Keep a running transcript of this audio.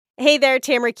Hey there,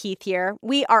 Tamara Keith here.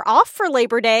 We are off for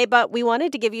Labor Day, but we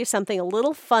wanted to give you something a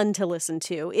little fun to listen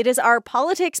to. It is our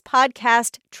Politics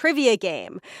Podcast trivia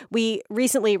game. We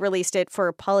recently released it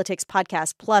for Politics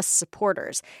Podcast Plus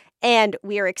supporters, and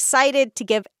we are excited to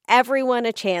give everyone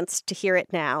a chance to hear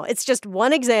it now. It's just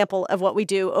one example of what we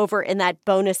do over in that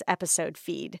bonus episode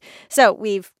feed. So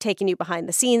we've taken you behind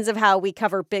the scenes of how we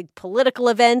cover big political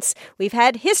events. We've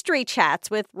had history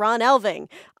chats with Ron Elving.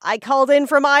 I called in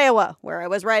from Iowa, where I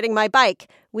was riding my bike.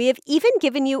 We have even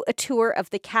given you a tour of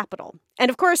the Capitol. And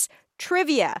of course,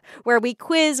 trivia, where we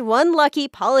quiz one lucky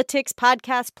Politics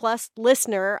Podcast Plus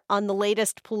listener on the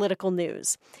latest political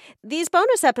news. These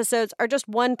bonus episodes are just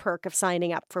one perk of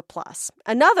signing up for Plus.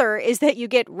 Another is that you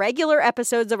get regular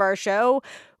episodes of our show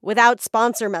without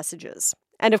sponsor messages.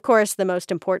 And of course, the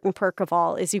most important perk of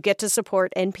all is you get to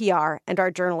support NPR and our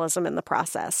journalism in the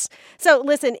process. So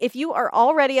listen, if you are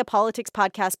already a Politics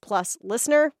Podcast Plus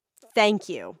listener, thank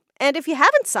you. And if you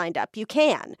haven't signed up, you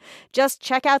can. Just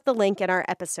check out the link in our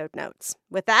episode notes.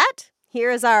 With that,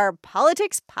 here is our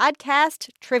Politics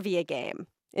Podcast trivia game.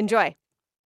 Enjoy.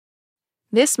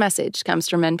 This message comes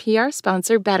from NPR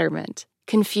sponsor Betterment.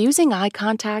 Confusing eye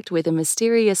contact with a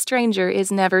mysterious stranger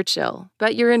is never chill,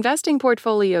 but your investing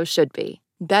portfolio should be.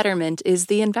 Betterment is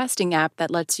the investing app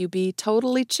that lets you be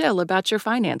totally chill about your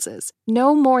finances.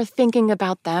 No more thinking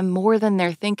about them more than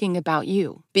they're thinking about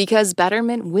you. Because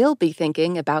Betterment will be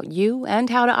thinking about you and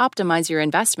how to optimize your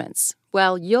investments.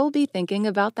 Well, you'll be thinking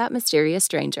about that mysterious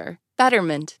stranger.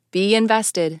 Betterment. Be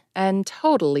invested and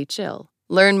totally chill.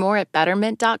 Learn more at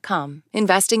Betterment.com.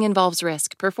 Investing involves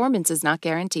risk. Performance is not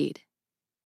guaranteed.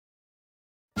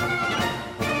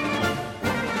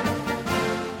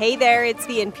 Hey there, it's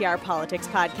the NPR Politics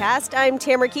Podcast. I'm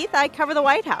Tamara Keith. I cover the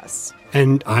White House.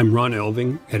 And I'm Ron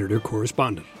Elving,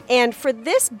 editor-correspondent. And for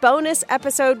this bonus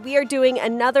episode, we are doing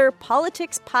another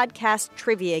Politics Podcast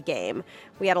trivia game.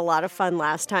 We had a lot of fun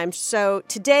last time, so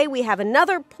today we have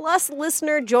another Plus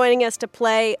listener joining us to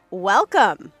play.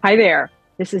 Welcome. Hi there.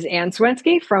 This is Ann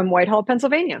Swensky from Whitehall,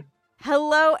 Pennsylvania.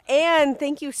 Hello, Ann.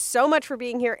 Thank you so much for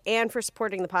being here and for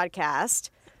supporting the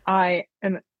podcast. I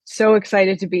am so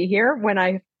excited to be here. When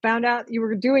I found out you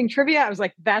were doing trivia, I was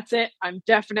like, that's it. I'm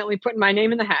definitely putting my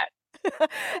name in the hat.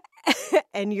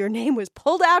 And your name was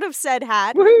pulled out of said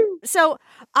hat. Woohoo! So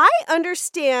I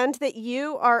understand that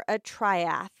you are a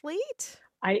triathlete.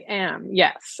 I am,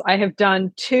 yes. I have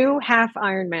done 2 half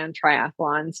Ironman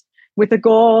triathlons with a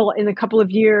goal in a couple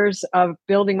of years of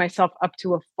building myself up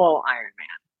to a full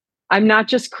Ironman. I'm not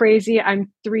just crazy,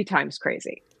 I'm 3 times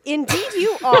crazy. Indeed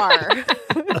you are.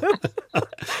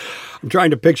 I'm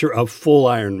trying to picture a full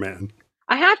Ironman.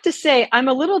 I have to say, I'm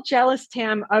a little jealous,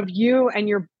 Tam, of you and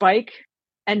your bike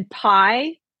and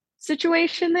pie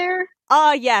situation there.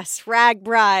 Yes,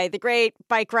 RAGBRAI, the great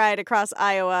bike ride across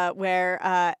Iowa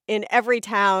where in every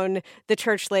town the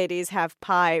church ladies have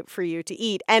pie for you to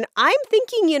eat. And I'm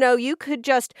thinking, you could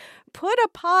just put a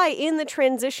pie in the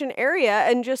transition area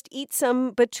and just eat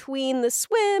some between the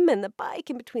swim and the bike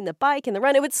and between the bike and the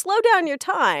run. It would slow down your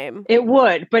time. It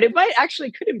would, but it might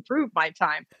actually could improve my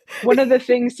time. One of the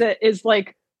things that is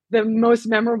like the most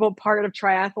memorable part of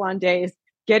triathlon days,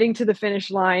 getting to the finish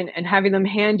line and having them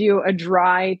hand you a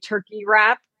dry turkey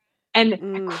wrap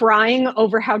and crying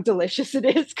over how delicious it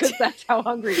is because that's how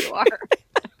hungry you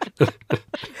are.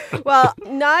 Well,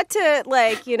 not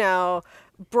to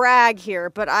brag here,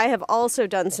 but I have also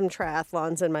done some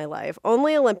triathlons in my life.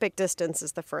 Only Olympic distance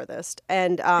is the furthest.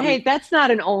 And hey, that's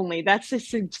not an only. That's a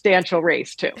substantial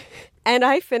race too. And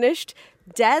I finished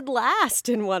dead last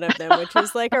in one of them, which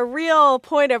is like a real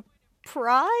point of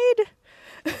pride.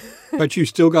 But you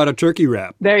still got a turkey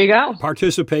wrap. There you go.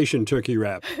 Participation turkey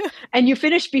wrap. And you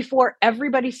finished before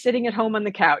everybody sitting at home on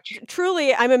the couch.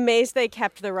 Truly, I'm amazed they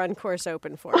kept the run course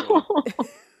open for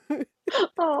me.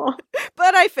 Oh.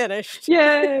 But I finished.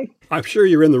 Yay. I'm sure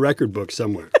you're in the record book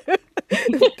somewhere.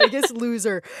 Biggest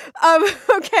loser.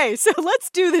 Okay, so let's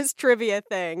do this trivia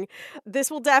thing.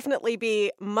 This will definitely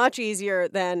be much easier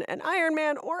than an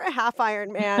Ironman or a half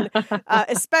Ironman,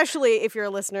 especially if you're a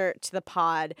listener to the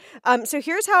pod. So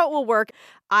here's how it will work.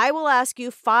 I will ask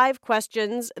you 5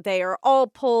 questions. They are all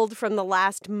pulled from the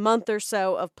last month or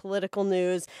so of political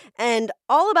news and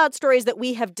all about stories that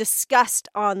we have discussed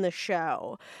on the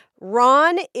show.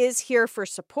 Ron is here for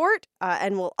support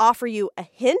and will offer you a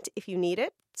hint if you need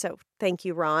it. So thank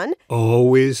you, Ron.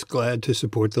 Always glad to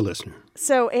support the listener.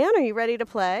 So, Anne, are you ready to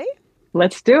play?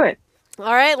 Let's do it.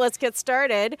 All right, let's get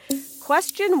started.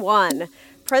 Question 1.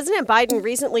 President Biden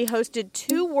recently hosted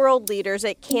 2 world leaders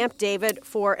at Camp David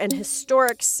for an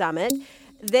historic summit.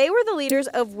 They were the leaders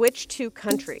of which 2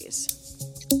 countries?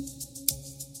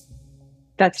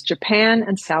 That's Japan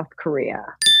and South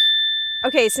Korea.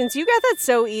 Okay, since you got that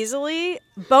so easily,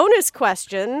 bonus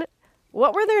question.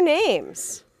 What were their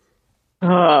names?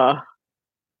 That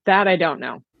I don't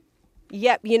know.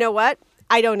 Yep, you know what?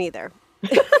 I don't either.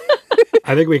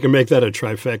 I think we can make that a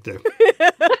trifecta.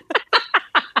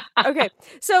 Okay,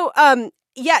 so, and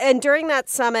during that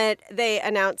summit, they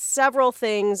announced several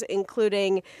things,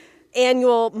 including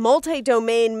annual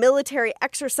multi-domain military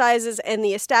exercises and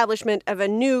the establishment of a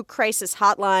new crisis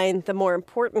hotline. The more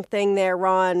important thing there,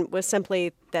 Ron, was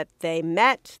simply that they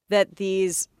met, that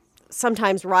these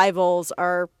sometimes rivals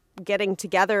are getting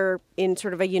together in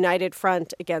sort of a united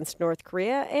front against North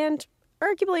Korea and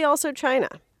arguably also China.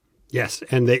 Yes,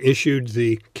 and they issued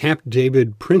the Camp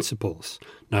David Principles,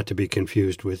 not to be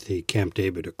confused with the Camp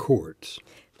David Accords.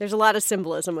 There's a lot of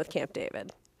symbolism with Camp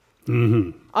David.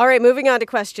 Mm-hmm. All right, moving on to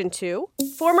question 2.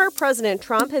 Former President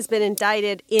Trump has been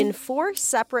indicted in 4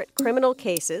 separate criminal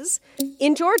cases.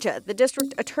 In Georgia, the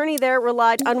district attorney there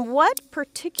relied on what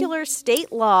particular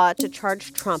state law to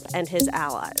charge Trump and his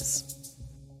allies?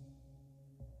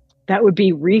 That would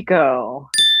be RICO.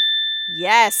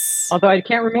 Yes. Although I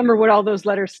can't remember what all those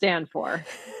letters stand for.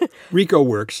 RICO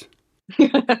works.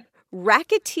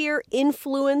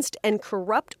 Racketeer-influenced and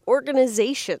corrupt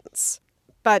organizations.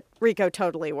 But RICO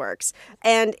totally works.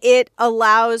 And it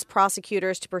allows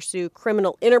prosecutors to pursue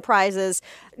criminal enterprises.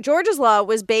 Georgia's law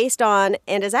was based on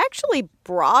and is actually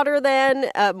broader than,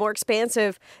 more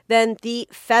expansive than the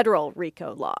federal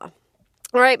RICO law.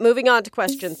 All right, moving on to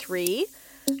question 3.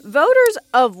 Voters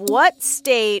of what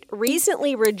state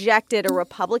recently rejected a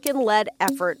Republican-led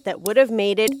effort that would have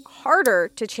made it harder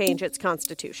to change its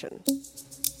constitution?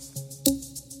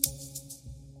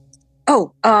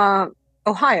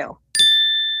 Ohio.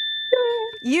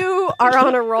 You are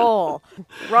on a roll.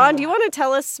 Ron, do you want to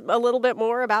tell us a little bit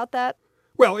more about that?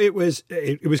 Well, it was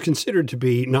considered to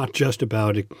be not just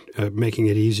about making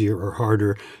it easier or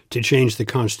harder to change the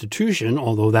Constitution,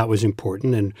 although that was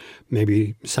important, and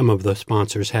maybe some of the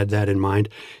sponsors had that in mind.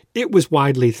 It was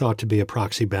widely thought to be a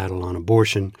proxy battle on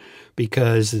abortion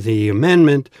because the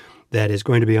amendment that is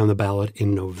going to be on the ballot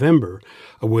in November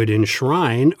would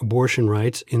enshrine abortion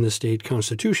rights in the state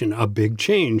constitution, a big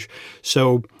change.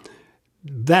 So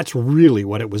that's really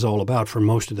what it was all about for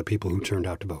most of the people who turned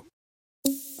out to vote.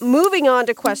 Moving on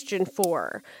to question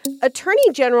 4.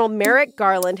 Attorney General Merrick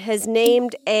Garland has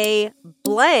named a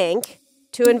blank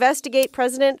to investigate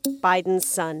President Biden's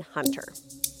son, Hunter.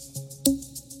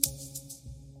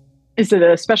 Is it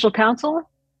a special counsel?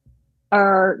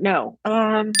 Or no?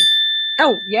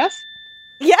 Yes?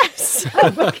 Yes.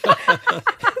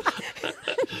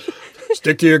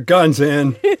 Stick to your guns,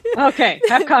 Ann. Okay,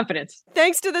 have confidence.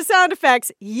 Thanks to the sound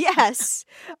effects, yes.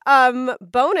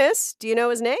 Bonus, do you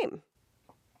know his name?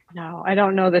 No, I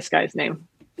don't know this guy's name.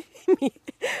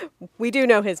 We do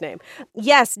know his name.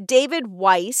 Yes, David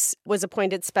Weiss was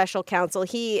appointed special counsel.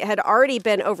 He had already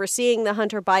been overseeing the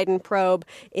Hunter Biden probe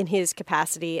in his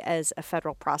capacity as a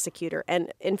federal prosecutor,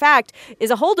 and in fact is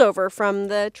a holdover from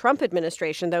the Trump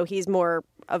administration, though he's more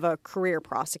of a career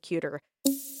prosecutor.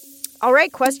 All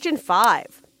right, question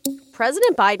 5.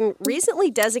 President Biden recently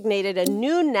designated a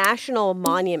new national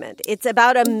monument. It's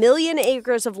about 1 million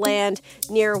acres of land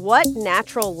near what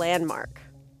natural landmark?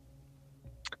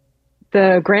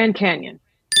 The Grand Canyon.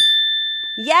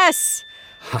 Yes.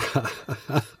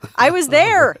 I was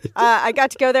there. I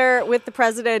got to go there with the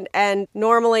president. And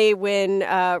normally when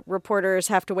reporters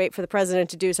have to wait for the president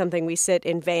to do something, we sit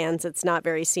in vans. It's not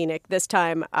very scenic. This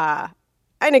time,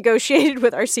 I negotiated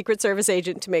with our Secret Service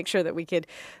agent to make sure that we could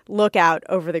look out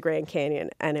over the Grand Canyon,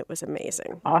 and it was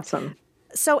amazing. Awesome.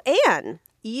 So, Anne,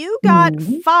 you got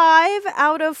 5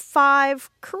 out of 5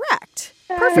 correct.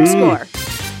 Perfect score.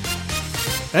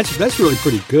 That's really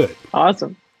pretty good.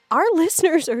 Awesome. Our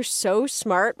listeners are so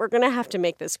smart. We're going to have to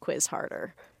make this quiz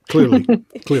harder.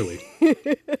 Clearly.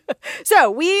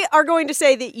 So we are going to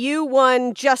say that you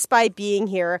won just by being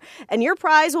here. And your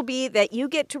prize will be that you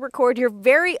get to record your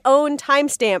very own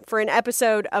timestamp for an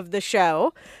episode of the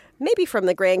show. Maybe from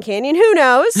the Grand Canyon, who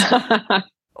knows?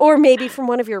 Or maybe from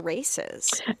one of your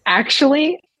races.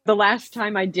 Actually, the last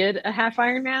time I did a half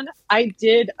Ironman, I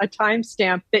did a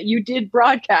timestamp that you did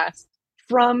broadcast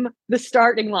from the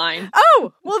starting line.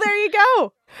 Oh, well, there you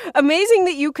go. Amazing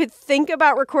that you could think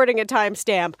about recording a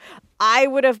timestamp. I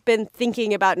would have been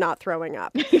thinking about not throwing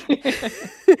up.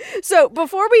 So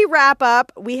before we wrap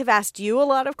up, we have asked you a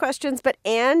lot of questions, but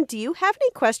Anne, do you have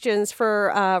any questions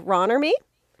for Ron or me?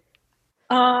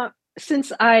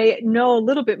 Since I know a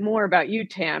little bit more about you,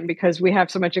 Tam, because we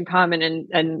have so much in common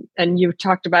and you've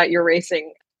talked about your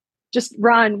racing, just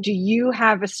Ron, do you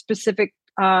have a specific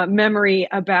memory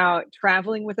about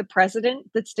traveling with a president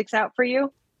that sticks out for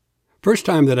you? First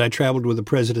time that I traveled with the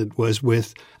president was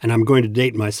with, and I'm going to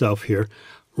date myself here,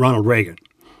 Ronald Reagan.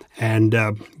 And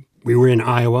we were in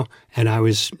Iowa, and I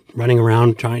was running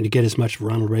around trying to get as much of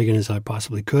Ronald Reagan as I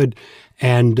possibly could.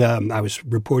 And I was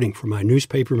reporting for my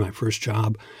newspaper, my first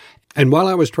job. And while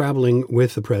I was traveling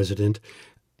with the president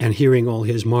and hearing all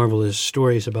his marvelous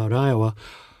stories about Iowa,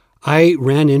 I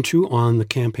ran into, on the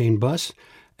campaign bus,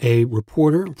 a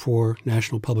reporter for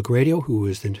National Public Radio who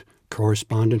was the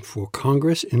correspondent for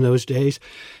Congress in those days.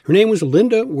 Her name was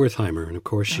Linda Wertheimer, and of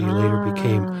course she later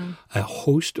became a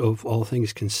host of All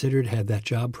Things Considered, had that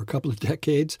job for a couple of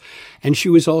decades. And she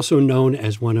was also known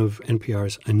as one of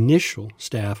NPR's initial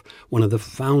staff, one of the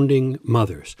founding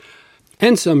mothers.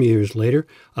 And some years later,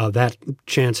 that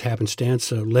chance happenstance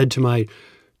led to my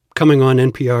coming on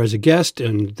NPR as a guest,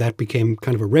 and that became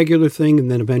kind of a regular thing.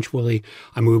 And then eventually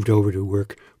I moved over to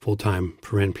work full-time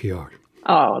for NPR.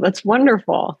 Oh, that's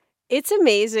wonderful. It's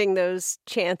amazing, those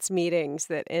chance meetings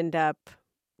that end up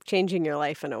changing your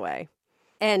life in a way.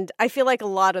 And I feel like a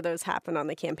lot of those happen on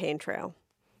the campaign trail.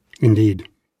 Indeed.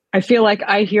 I feel like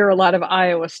I hear a lot of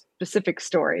Iowa-specific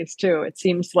stories, too. It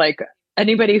seems like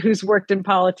anybody who's worked in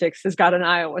politics has got an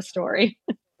Iowa story.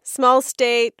 Small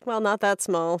state, well, not that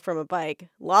small from a bike.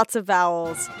 Lots of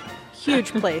vowels.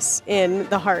 Huge place in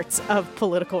the hearts of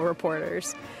political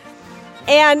reporters.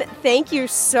 And thank you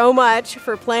so much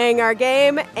for playing our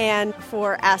game and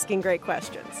for asking great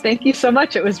questions. Thank you so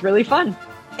much. It was really fun.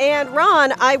 And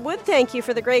Ron, I would thank you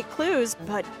for the great clues,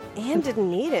 but Anne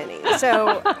didn't need any.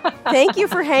 So thank you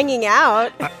for hanging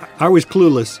out. I was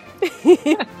clueless.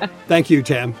 Thank you,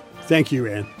 Tam. Thank you,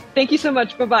 Anne. Thank you so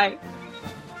much. Bye-bye.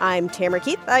 I'm Tamara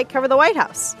Keith. I cover the White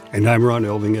House. And I'm Ron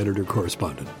Elving,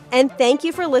 editor-correspondent. And thank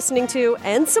you for listening to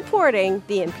and supporting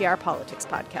the NPR Politics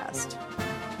Podcast.